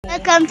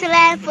Welcome to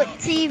Livefoot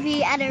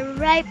TV at the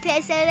right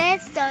place, so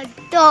let's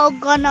don't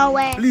go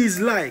nowhere.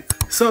 Please like,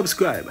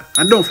 subscribe,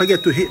 and don't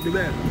forget to hit the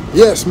bell.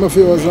 Yes, my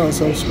viewers and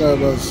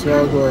subscribers, so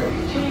I go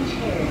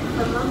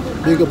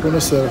big up on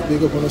yourself,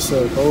 big up on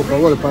yourself. I hope I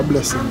will have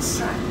blessings.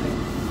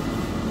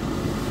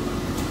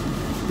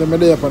 Then I'm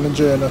there up on the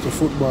journey to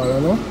football,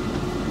 you know.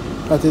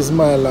 That is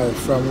my life,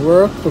 from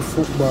work to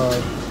football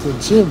to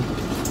gym.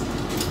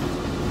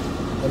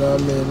 You know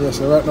what I mean? Yes,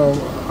 so right now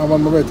I'm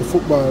on my way to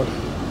football.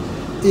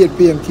 8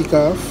 p.m.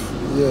 kickoff.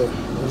 Yeah,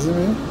 you see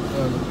me?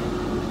 And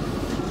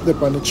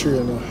step on the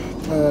train now.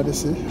 Tired, you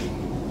see?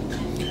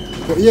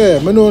 But yeah,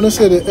 I know to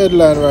say the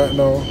headline right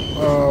now.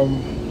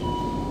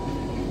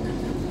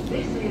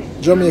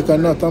 Jamaica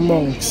not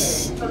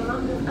amongst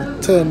the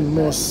 10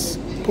 most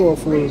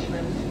powerful,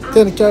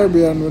 10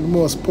 Caribbean with the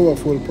most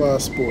powerful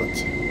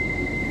passport.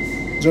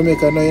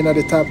 Jamaica now in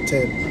the top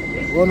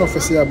 10. What enough to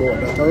say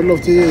about that? I would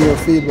love to hear your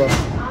feedback.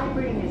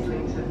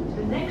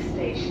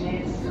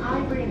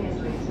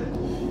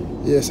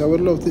 Yes, I would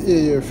love to hear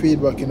your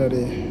feedback in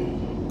the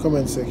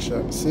comment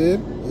section. See?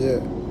 Yeah.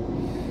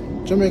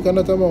 Jamaica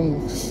not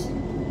amongst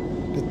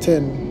the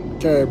 10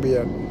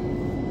 Caribbean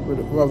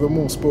who have the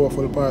most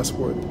powerful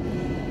passport.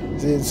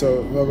 See?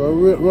 So we have a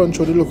run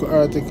through the local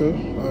article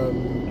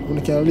and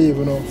we can leave,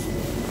 you know,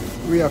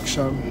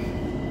 reaction.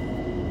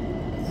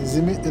 You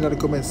see me in the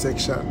comment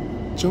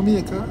section.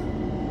 Jamaica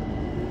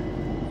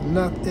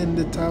not in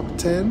the top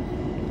 10.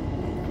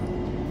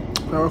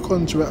 Our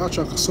country will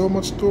attract so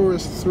much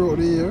tourists throughout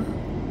the year.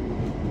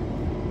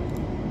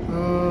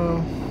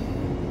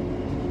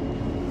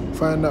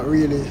 Find that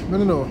really, I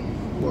don't know,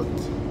 but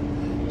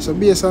so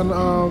based on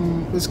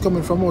it's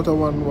coming from out of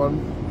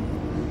one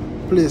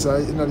place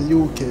in the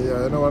UK,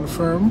 you know, one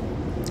firm,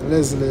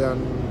 Leslie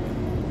and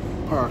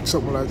Park,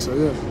 something like so,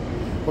 yeah.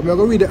 But I'm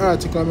gonna read the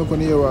article and I'm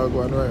gonna hear what I'm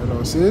going right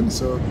now, see?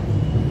 So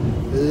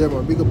yeah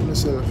man, big up on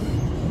yourself.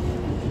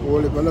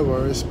 All of love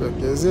and respect,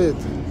 you see it?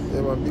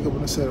 Yeah man, big up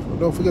on yourself. But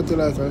don't forget to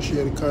like and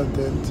share the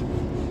content.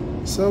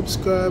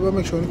 Subscribe and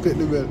make sure you click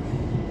the bell.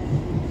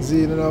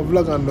 See, you know,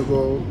 vlog on the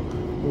go.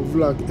 We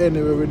vlog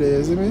anywhere every day,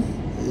 you see me?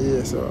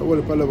 Yeah, so I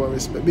want to love and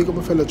respect. Big up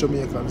my fellow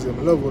Jamaicans, I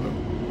love you.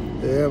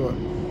 Yeah man.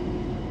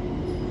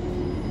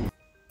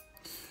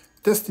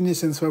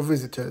 Destinations for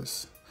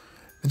visitors.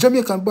 The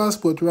Jamaican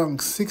passport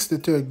ranks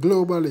 63rd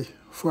globally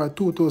for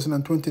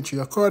 2023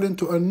 according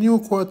to a new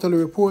quarterly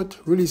report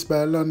released by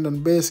a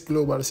London-based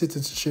global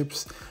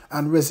citizenships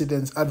and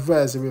residence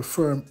advisory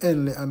firm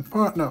Henley and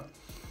Partner.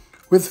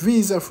 With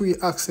visa-free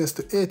access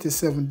to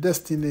 87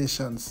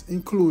 destinations,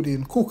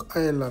 including Cook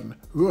Island,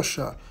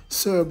 Russia,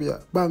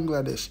 Serbia,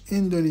 Bangladesh,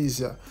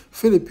 Indonesia,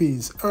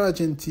 Philippines,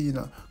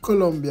 Argentina,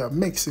 Colombia,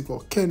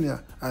 Mexico,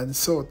 Kenya, and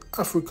South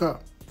Africa.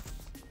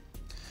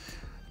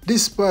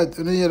 Despite,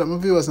 you know, that my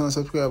viewers and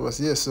subscribers,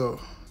 yes, so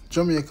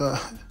Jamaica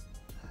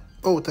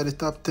out of the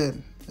top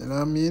 10, you know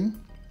what I mean?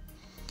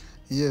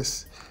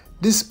 Yes.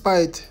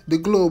 Despite the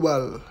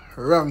global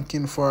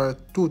ranking for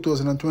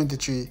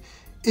 2023,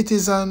 it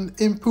is an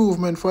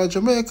improvement for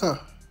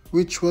Jamaica,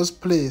 which was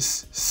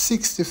placed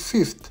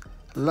 65th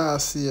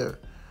last year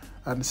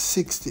and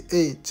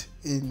 68th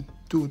in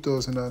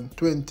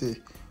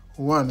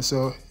 2021.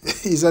 So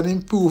it's an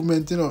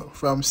improvement, you know,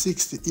 from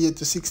 68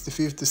 to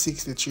 65th to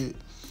 63.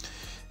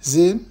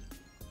 Zin?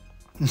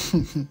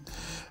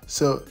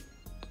 So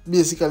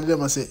basically,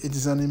 them say it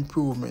is an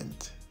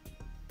improvement.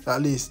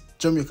 At least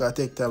Jamaica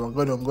take time and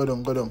go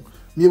down.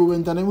 Maybe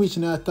when time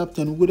reaching our top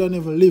 10, we would have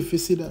never live to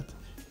see that.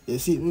 You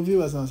see, my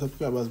viewers and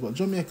subscribers, but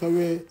Jamaica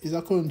is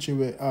a country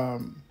where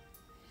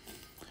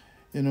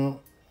you know,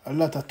 a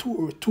lot of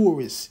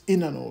tourists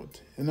in and out.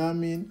 You know what I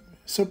mean?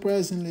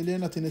 Surprisingly, they're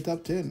not in the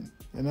top 10.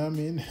 You know what I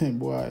mean?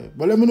 Boy.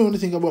 But let me know what you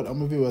think about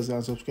my viewers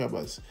and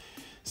subscribers.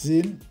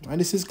 See? And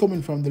this is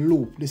coming from the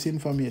Loop. This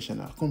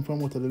information come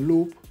from out of the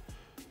Loop.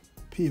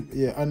 People,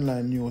 yeah,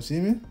 online news. See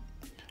me?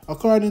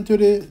 According to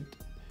the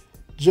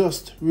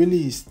just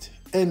released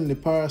Henley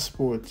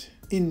Passport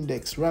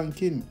Index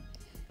ranking,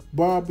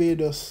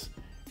 Barbados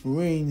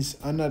reigns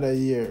another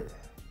year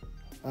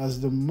as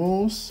the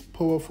most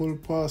powerful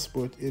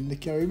passport in the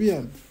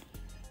Caribbean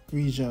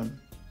region.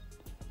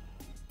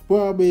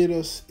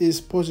 Barbados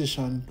is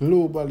positioned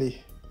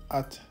globally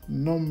at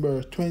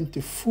number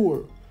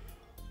 24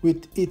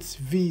 with its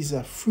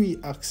visa-free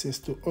access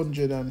to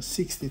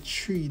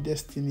 163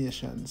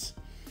 destinations.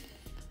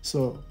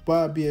 So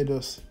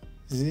Barbados,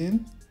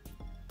 Zin,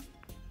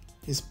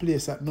 is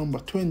placed at number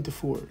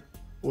 24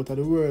 out of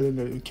the world in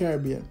the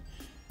Caribbean.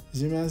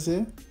 See what I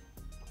say?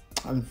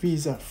 And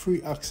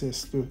visa-free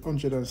access to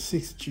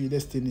 163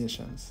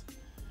 destinations.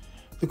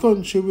 The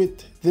country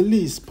with the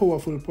least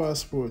powerful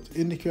passport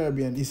in the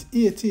Caribbean is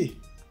Haiti,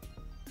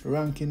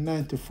 ranking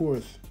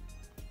 94th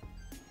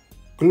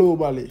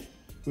globally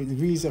with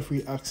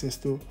visa-free access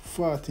to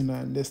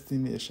 49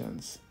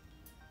 destinations.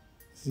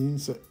 See,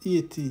 so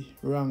Haiti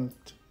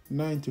ranked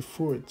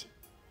 94th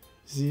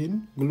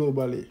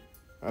globally,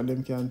 and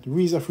them can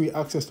visa-free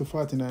access to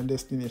 49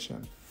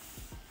 destinations.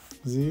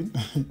 See?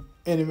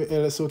 Anyway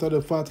else out of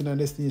the 49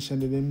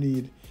 destinations that they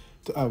need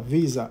to have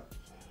visa.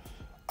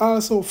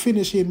 Also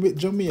finishing with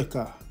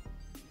Jamaica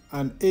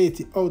and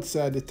 80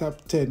 outside the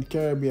top 10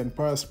 Caribbean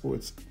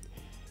passports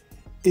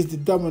is the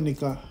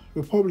Dominican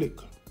Republic,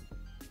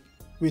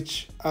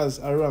 which has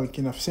a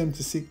ranking of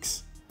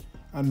 76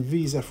 and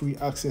visa-free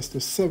access to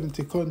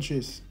 70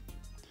 countries.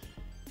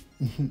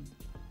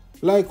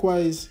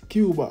 Likewise,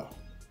 Cuba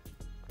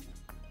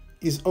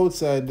is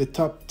outside the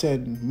top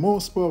 10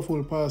 most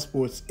powerful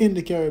passports in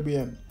the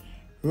Caribbean,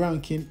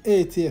 ranking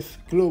 80th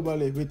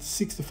globally with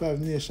 65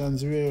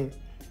 nations where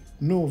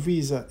no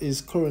visa is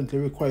currently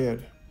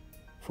required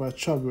for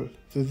travel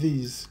to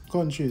these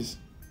countries.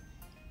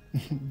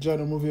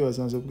 John viewers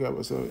and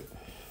subscribers, so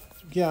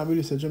can't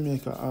believe that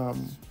Jamaica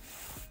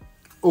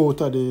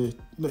out of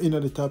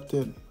the top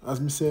 10.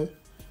 As me say,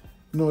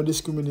 no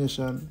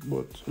discrimination,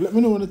 but let me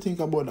know what you think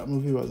about that,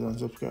 my viewers and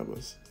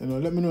subscribers. You know,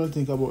 let me know what you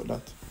think about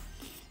that.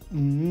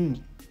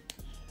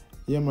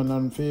 Yeah, man,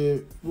 and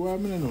for why I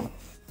mean, know.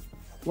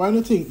 Why do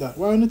you think that?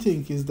 Why do you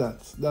think is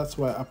that? That's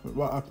why happened.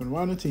 What happened?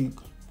 Why do you think?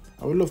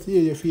 I would love to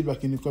hear your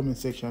feedback in the comment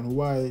section.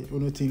 Why do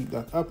you think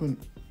that happened?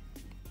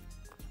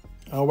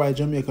 Or why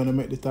Jamaica gonna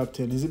make the top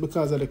 10? Is it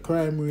because of the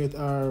crime rate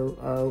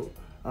or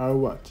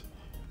what?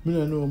 I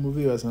don't know, my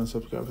viewers and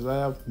subscribers. I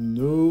have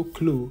no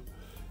clue.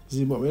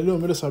 See, but we know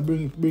me just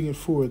bring it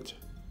forward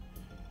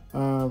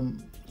to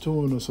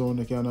you so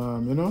you can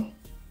you know,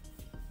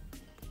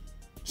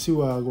 see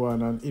what I go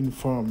on and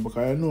inform,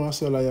 because I know I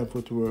saw I am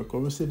put to work.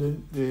 Come see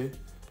the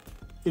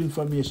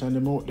information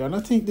them out there. And I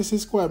think this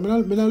is quite, I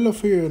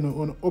love to hear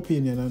an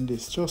opinion on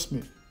this, trust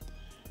me.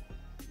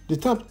 The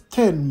top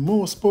 10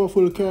 most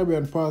powerful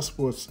Caribbean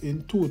passports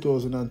in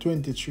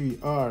 2023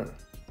 are,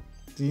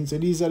 so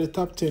these are the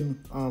top 10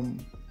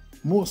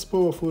 most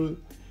powerful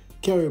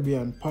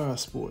Caribbean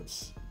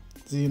passports.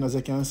 As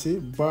I can see,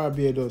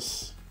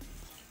 Barbados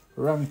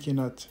ranking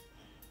at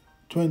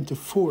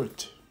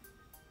 24th.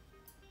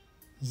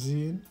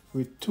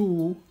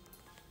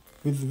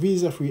 With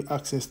visa-free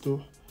access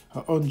to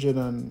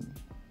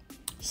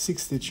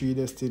 163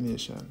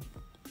 destinations.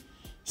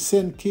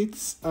 St.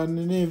 Kitts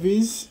and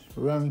Nevis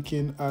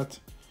ranking at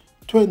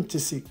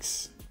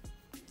 26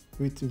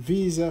 with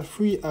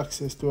visa-free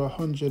access to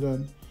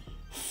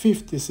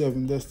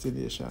 157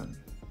 destinations.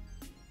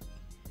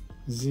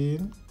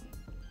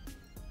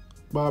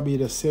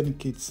 Barbados, St.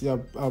 Kitts,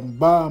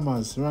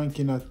 Bahamas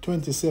ranking at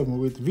 27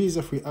 with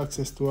visa-free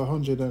access to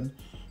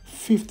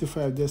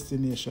 155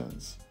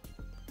 destinations.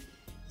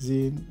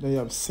 Then you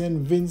have St.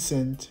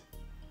 Vincent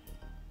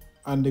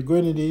and the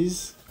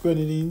Grenadines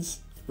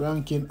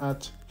ranking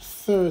at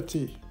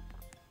 30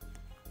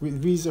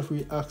 with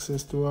visa-free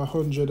access to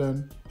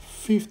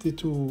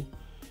 152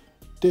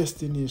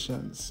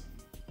 destinations.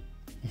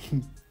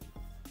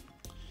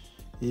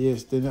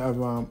 Yes, then you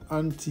have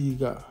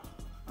Antigua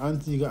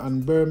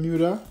and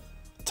Bermuda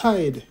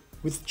tied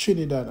with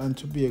Trinidad and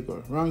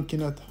Tobago,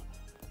 ranking at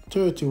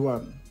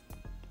 31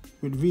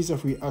 with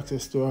visa-free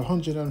access to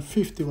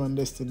 151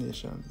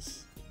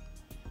 destinations.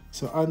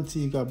 So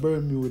Antigua,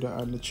 Bermuda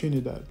and the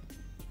Trinidad,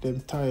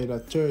 them tied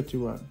at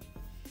 31.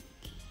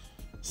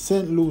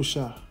 St.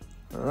 Lucia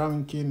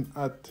ranking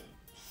at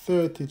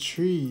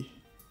 33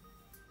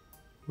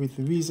 with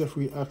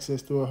visa-free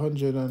access to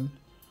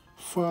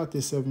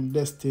 147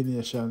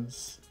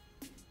 destinations.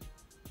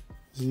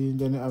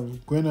 Then you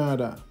have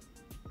Grenada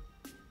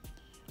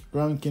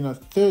ranking at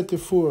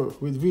 34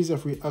 with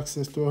visa-free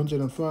access to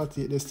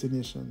 148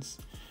 destinations.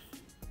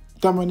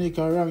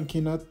 Dominica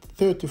ranking at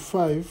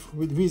 35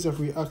 with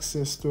visa-free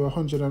access to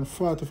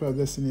 145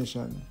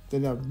 destinations.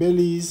 Then you have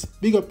Belize,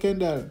 big up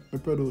Kendall, my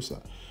producer,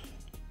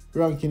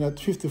 ranking at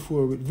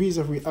 54 with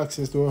visa-free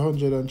access to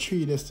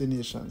 103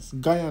 destinations.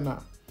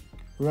 Guyana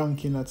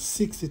ranking at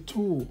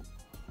 62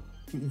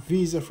 with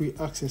visa-free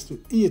access to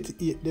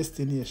 88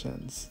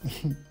 destinations.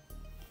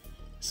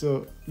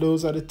 So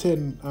those are the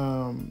 10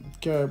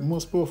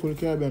 most powerful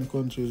Caribbean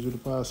countries with a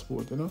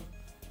passport, you know.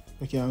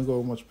 You can't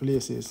go much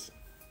places.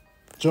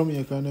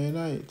 Jamaica and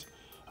United.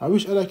 I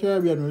wish other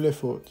Caribbean were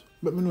left out.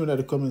 Let me know in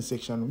the comment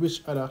section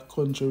which other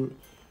country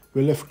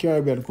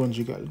Caribbean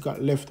country got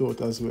left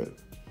out as well.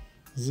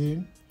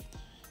 See?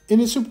 In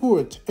its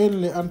report,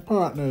 Henley and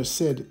Partners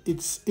said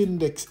its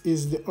index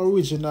is the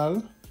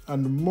original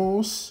and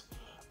most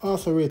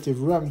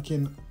authoritative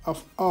ranking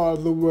of all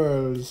the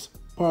world's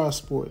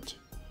passport,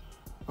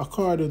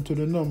 according to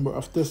the number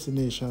of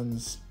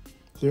destinations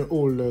their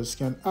holders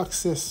can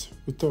access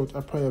without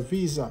a prior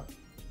visa.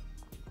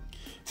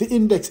 The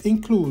index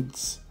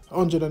includes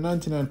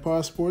 199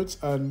 passports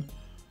and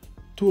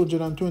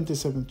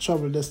 227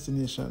 travel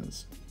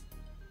destinations.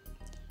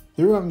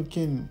 The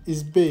ranking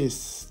is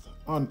based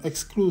on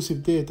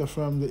exclusive data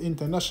from the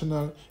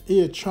International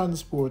Air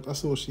Transport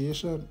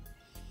Association,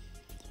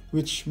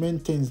 which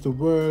maintains the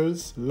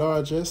world's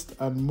largest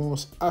and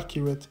most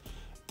accurate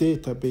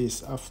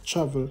database of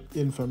travel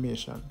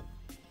information.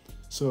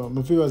 So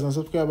my viewers and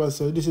subscribers,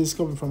 so this is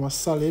coming from a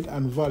solid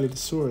and valid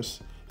source.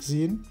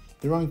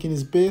 The ranking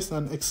is based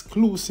on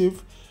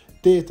exclusive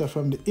data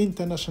from the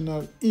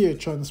International Air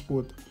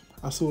Transport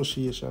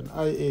Association,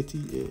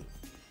 IATA.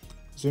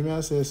 So may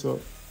I say so,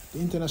 the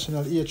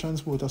International Air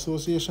Transport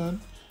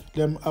Association,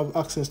 them have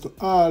access to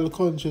all the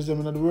countries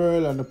them in the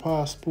world and the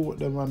passport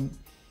them and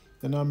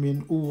then I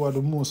mean who are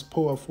the most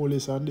powerful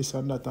is and this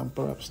and that and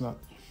perhaps not.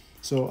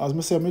 So as I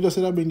say, I just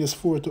said I bring this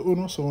forward to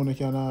Uno so you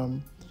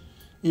can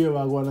hear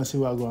what I go on and see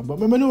what I go on.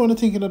 But I know what I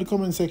think in the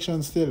comment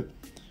section still.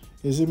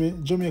 You see me?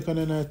 Jamaica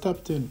in the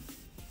top 10.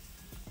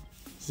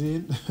 See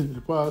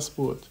the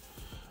passport.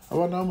 I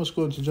wonder how much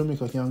country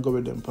Jamaica can go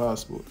with them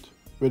passport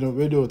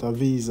without a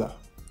visa.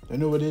 You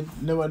know they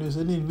never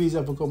need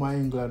visa to come to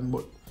England,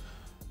 but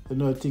you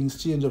know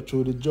things change up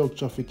through the drug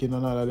trafficking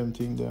and all of them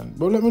things then.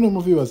 But let me know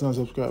my viewers and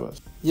subscribers.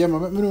 Yeah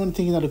man, let me know what you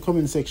think in the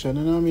comment section,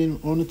 you know what I mean?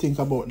 I want to think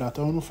about that,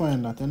 I want to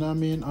find that, you know what I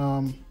mean?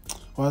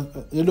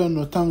 Well, you don't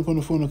know, thank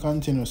you for the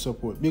continuous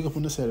support. Big up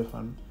on yourself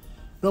and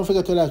don't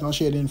forget to like and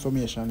share the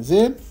information.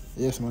 Zane?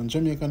 Yes man,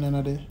 Jamaica is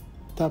the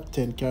top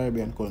 10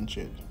 Caribbean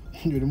country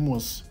with the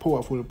most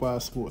powerful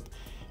passport.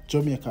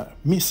 Jamaica,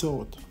 miss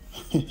out.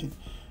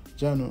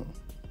 Jano.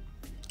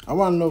 I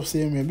want love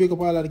same way. Big up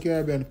all of the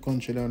Caribbean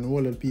country and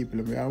all of the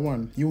people. I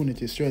want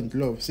unity, strength,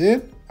 love. See?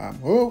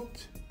 I'm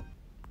out.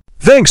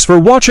 Thanks for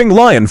watching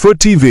Lionfoot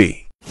TV.